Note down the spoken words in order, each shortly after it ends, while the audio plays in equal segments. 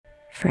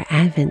For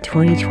Advent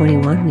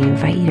 2021, we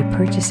invite you to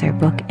purchase our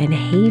book, And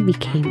Hay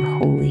Became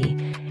Holy,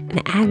 an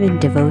Advent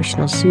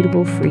devotional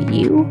suitable for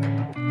you,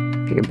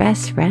 for your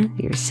best friend,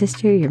 your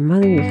sister, your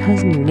mother, your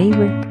cousin, your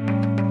neighbor.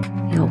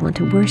 You'll want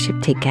to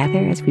worship together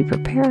as we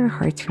prepare our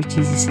hearts for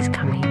Jesus'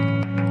 coming.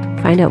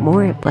 Find out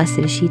more at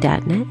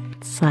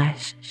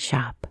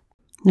blessedisshe.net/shop.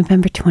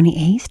 November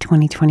 28th,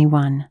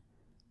 2021.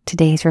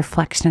 Today's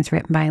reflection is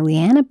written by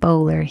Leanna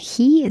Bowler.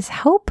 He is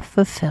hope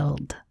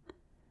fulfilled.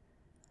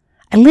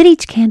 I lit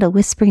each candle,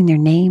 whispering their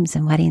names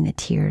and letting the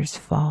tears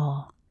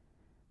fall.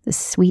 The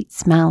sweet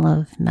smell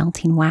of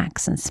melting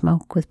wax and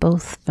smoke was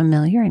both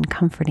familiar and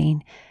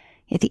comforting,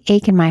 yet the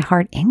ache in my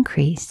heart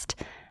increased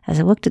as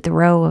I looked at the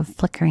row of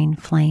flickering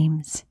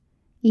flames,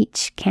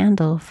 each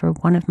candle for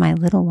one of my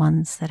little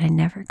ones that I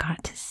never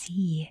got to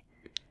see.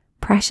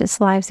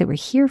 Precious lives that were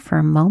here for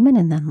a moment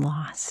and then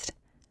lost.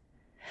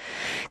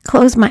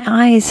 Closed my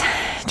eyes,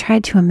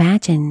 tried to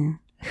imagine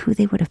who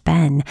they would have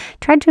been.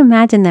 Tried to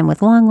imagine them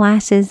with long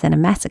lashes and a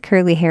mess of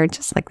curly hair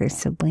just like their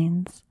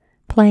siblings,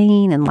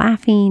 playing and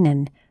laughing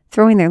and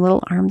throwing their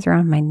little arms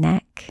around my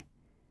neck.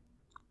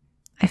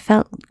 I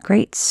felt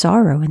great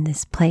sorrow in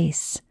this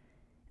place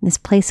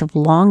of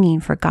longing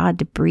for God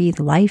to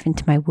breathe life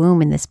into my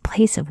womb, in this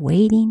place of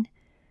waiting,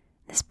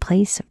 this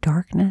place of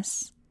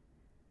darkness.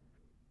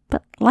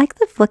 But like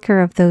the flicker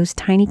of those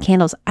tiny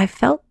candles, I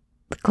felt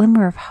the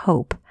glimmer of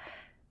hope.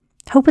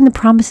 Hope in the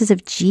promises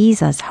of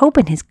Jesus, hope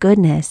in his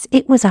goodness.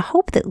 It was a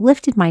hope that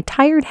lifted my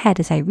tired head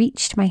as I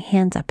reached my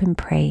hands up in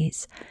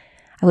praise.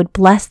 I would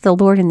bless the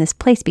Lord in this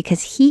place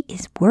because he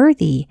is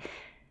worthy.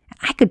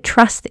 I could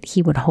trust that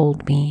he would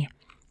hold me,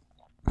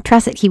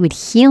 trust that he would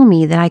heal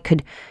me, that I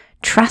could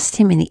trust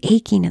him in the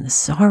aching and the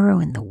sorrow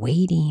and the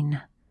waiting.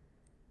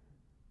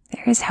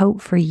 There is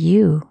hope for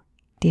you,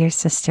 dear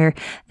sister,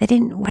 that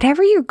in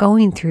whatever you're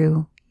going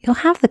through, you'll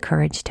have the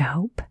courage to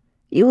hope.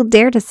 You will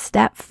dare to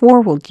step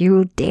forward. You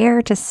will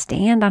dare to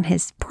stand on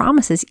his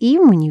promises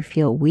even when you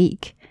feel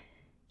weak.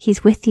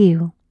 He's with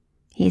you.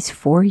 He is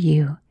for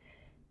you.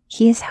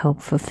 He is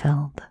hope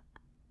fulfilled.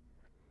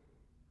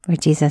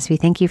 Lord Jesus, we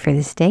thank you for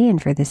this day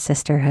and for this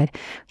sisterhood.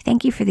 We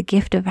thank you for the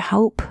gift of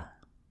hope.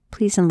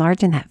 Please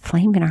enlarge in that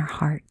flame in our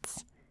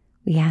hearts.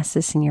 We ask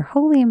this in your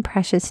holy and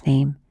precious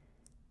name.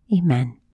 Amen.